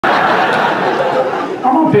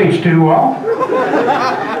don't teach too well.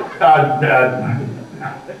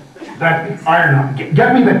 That iron,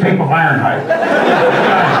 get me the tape of Ironhide.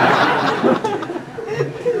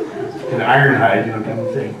 The Ironhide, you know, kind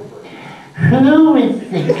of thing. Who is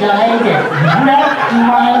the guy that wrecked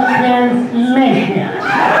my transmission?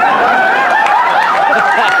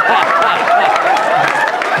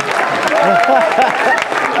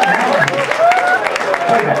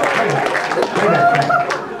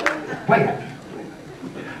 Play that.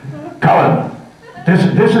 Cullen,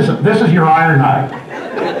 this is your Ironhide.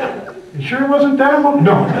 You sure it wasn't that one?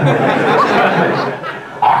 No.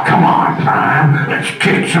 Oh, come on, Prime. Let's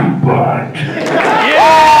kick some butt.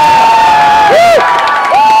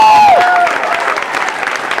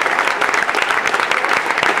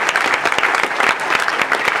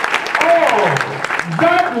 Oh,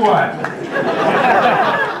 that one.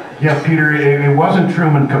 Yeah, Peter, it wasn't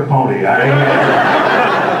Truman Capote.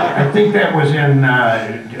 I think that was in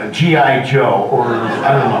G.I. Joe, or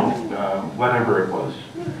I don't know, whatever it was.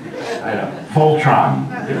 I don't know, Voltron.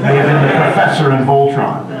 It may have been the professor in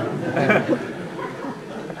Voltron.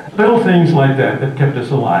 Little things like that kept us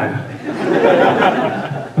alive.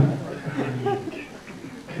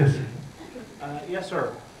 Yes. Yes,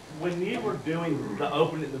 sir. When you were doing the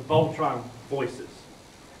opening, the Voltron voices,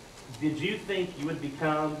 did you think you would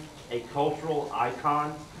become a cultural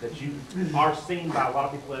icon that you are seen by a lot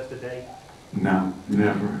of people as today? No,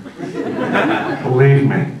 never. Believe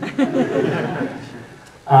me.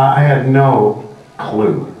 I had no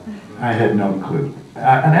clue. I had no clue.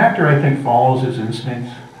 An actor, I think, follows his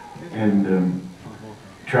instincts and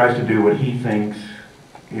tries to do what he thinks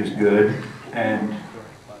is good and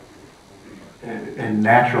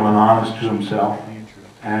natural and honest to himself.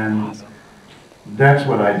 And that's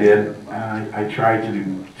what I did. I tried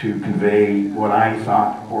to convey what I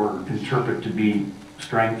thought or interpret to be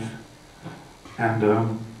strength. And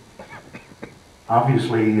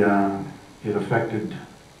obviously it affected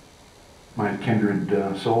my kindred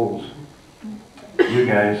souls. You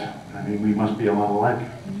guys, I mean, we must be a lot alike.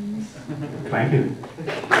 Thank you.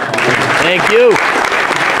 Thank you.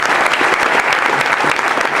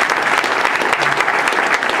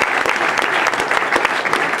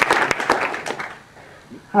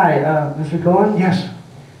 Hi, Mr. Cullen? Yes.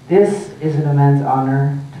 This is an immense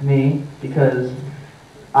honor to me because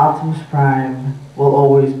Optimus Prime will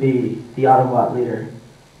always be the Autobot leader,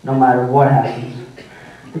 no matter what happens.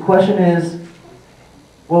 The question is,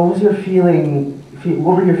 what were your feelings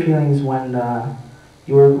when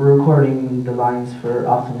you were recording the lines for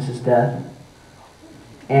Optimus's death?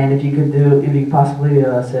 And if you could possibly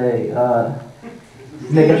say,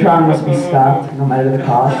 Megatron must be stopped, no matter the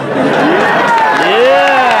cost.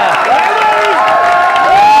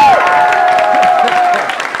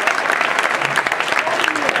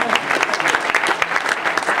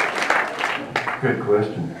 Good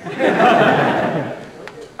question.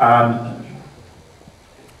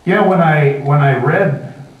 Yeah, when I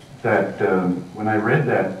read that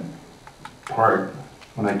part,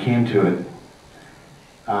 when I came to it,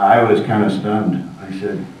 I was kind of stunned. I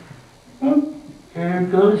said, "Oh, there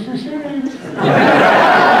goes the city."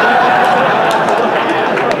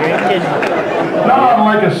 No, I'm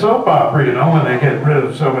like a soap opera, you know, when they get rid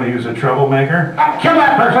of somebody who's a troublemaker. Kill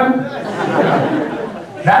that person.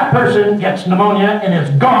 That person gets pneumonia and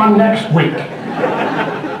is gone next week.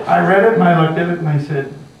 I read it and I looked at it and I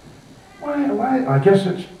said, why? I guess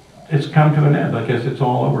it's come to an end. I guess it's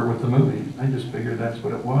all over with the movie. I just figured that's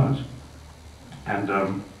what it was. And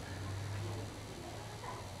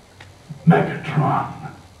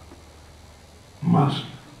Megatron must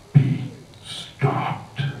be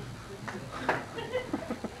stopped.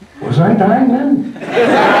 Was I dying then?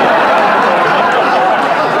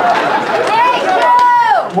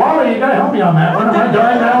 Wally, you gotta help me on that one. Am I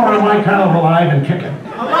dying now or am I kind of alive and kicking?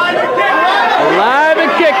 Alive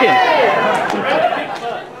and kicking!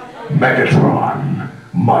 Megatron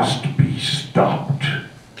must be stopped.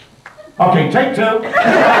 Okay, take two. Okay,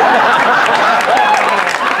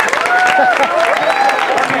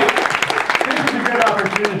 this is a good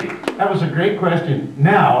opportunity. That was a great question.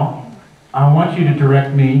 Now, I want you to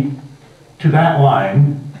direct me to that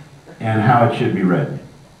line and how it should be read.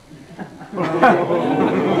 He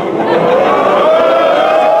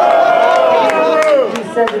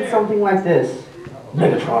said it's something like this.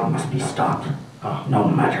 Megatron must be stopped, no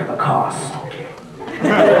matter the cost. Oh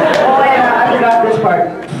yeah, I forgot this part.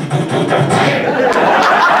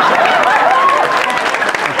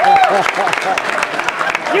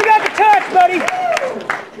 You got the touch, buddy!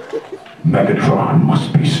 Megatron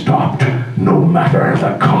must be stopped, no matter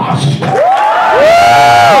the cost.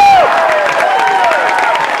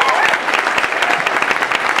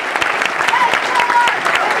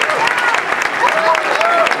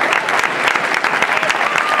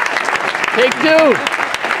 Take two.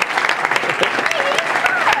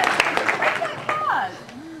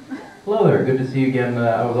 Hello there, good to see you again.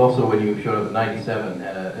 I was also when you showed up at 97,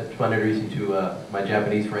 and it's fun introducing you to my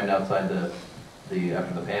Japanese friend outside the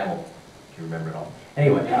after the panel, if you remember it all.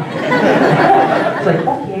 Anyway, it's like,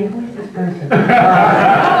 okay, who is this person?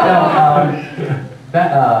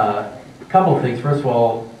 Couple of things. First of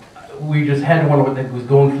all, we just had to wonder what was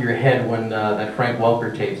going through your head when that Frank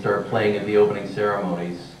Welker tape started playing at the opening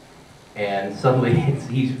ceremonies, and suddenly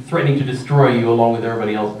he's threatening to destroy you along with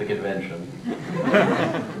everybody else at the convention.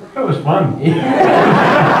 That was fun.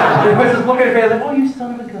 I was just looking at me, I was like, oh, you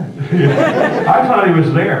son of a gun. I thought he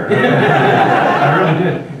was there. I really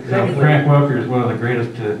did. You know, Frank Welker is one of the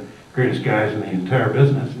greatest guys in the entire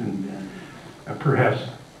business, and perhaps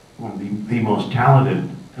one of the most talented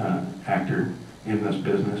actor in this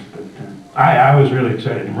business. But I was really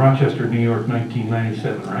excited. In Rochester, New York,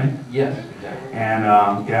 1997, right? Yes, exactly. And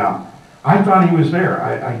yeah, I thought he was there.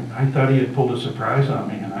 I thought he had pulled a surprise on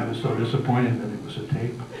me, and I was so disappointed that it was a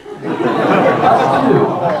tape. Us too.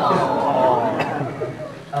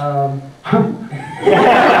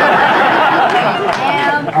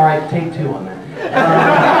 All right, take two on that.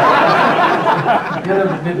 The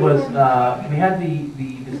other bit was we had the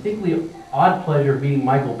distinctly odd pleasure of meeting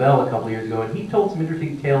Michael Bell a couple of years ago, and he told some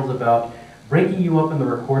interesting tales about breaking you up in the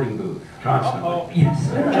recording booth. Constantly. Yes.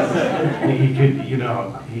 He could, you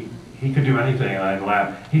know, he could do anything, and I'd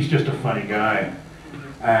laugh. He's just a funny guy.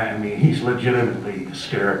 I mean, he's legitimately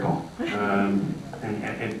hysterical. And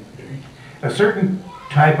a certain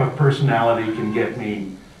type of personality can get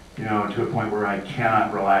me, you know, to a point where I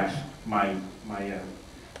cannot relax my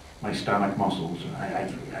stomach muscles. I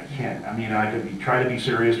can't. I mean, I could try to be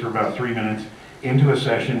serious for about 3 minutes into a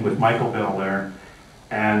session with Michael Bell there,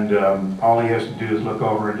 and all he has to do is look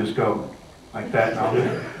over and just go like that, and I'll do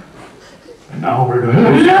it. And now we're doing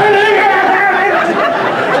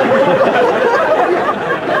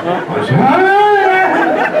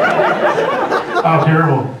oh,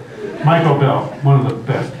 terrible. Michael Bell, one of the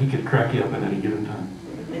best. He could crack you up at any given time.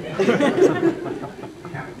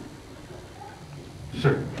 Yeah.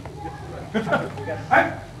 Sir.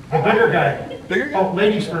 Hi. The bigger guy. Bigger guy? Oh,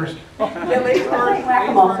 ladies first. Yeah, ladies first.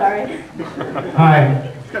 Whack-a-mole, sorry.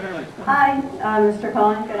 Hi. Hi, Mr.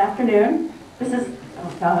 Cullen. Good afternoon. This is,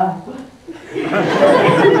 oh God.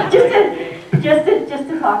 just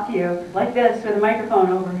to talk to you like this with a microphone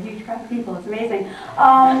over a huge crowd of people. It's amazing.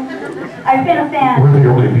 I've been a fan. We're the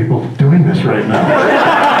only people doing this right now.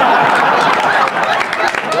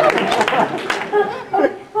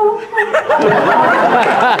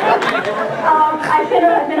 I've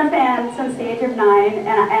been a fan since the age of 9,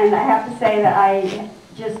 and I have to say that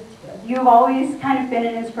you've always kind of been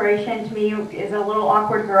an inspiration to me as a little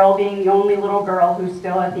awkward girl, being the only little girl who's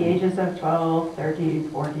still at the ages of 12, 13,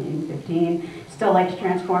 14, 15, still likes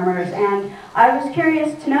Transformers. And I was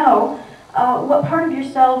curious to know, what part of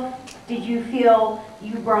yourself did you feel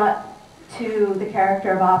you brought to the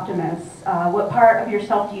character of Optimus? What part of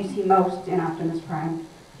yourself do you see most in Optimus Prime?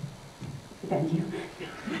 Thank you.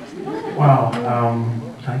 Well,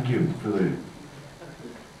 thank you for the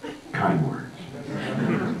kind words.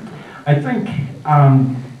 I think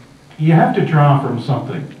you have to draw from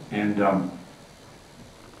something, and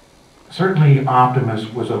certainly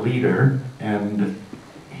Optimus was a leader, and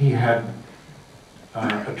he had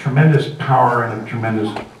a tremendous power and a tremendous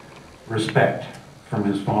respect from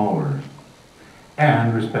his followers,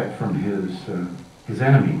 and respect from his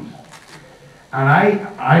enemies. And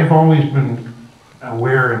I've always been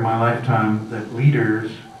aware in my lifetime that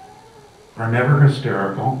leaders are never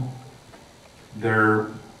hysterical. They're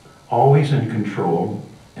always in control,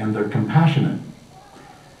 and they're compassionate.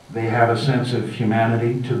 They have a sense of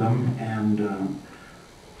humanity to them, and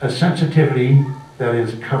a sensitivity that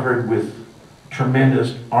is covered with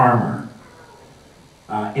tremendous armor,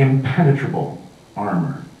 impenetrable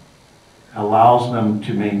armor, allows them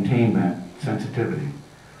to maintain that sensitivity.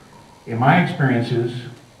 In my experiences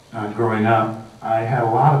growing up, I had a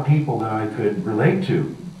lot of people that I could relate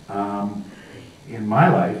to in my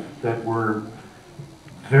life that were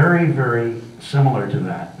very, very similar to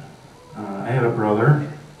that. I had a brother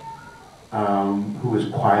who was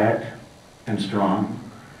quiet and strong.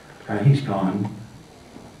 He's gone.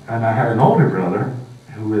 And I had an older brother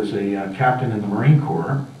who was a captain in the Marine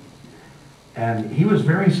Corps, and he was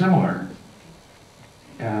very similar,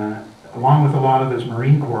 along with a lot of his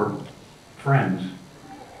Marine Corps friends.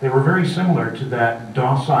 They were very similar to that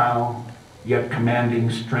docile yet commanding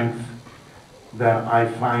strength that I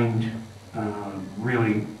find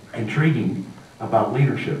really intriguing about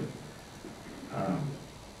leadership.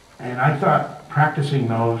 And I thought practicing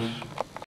those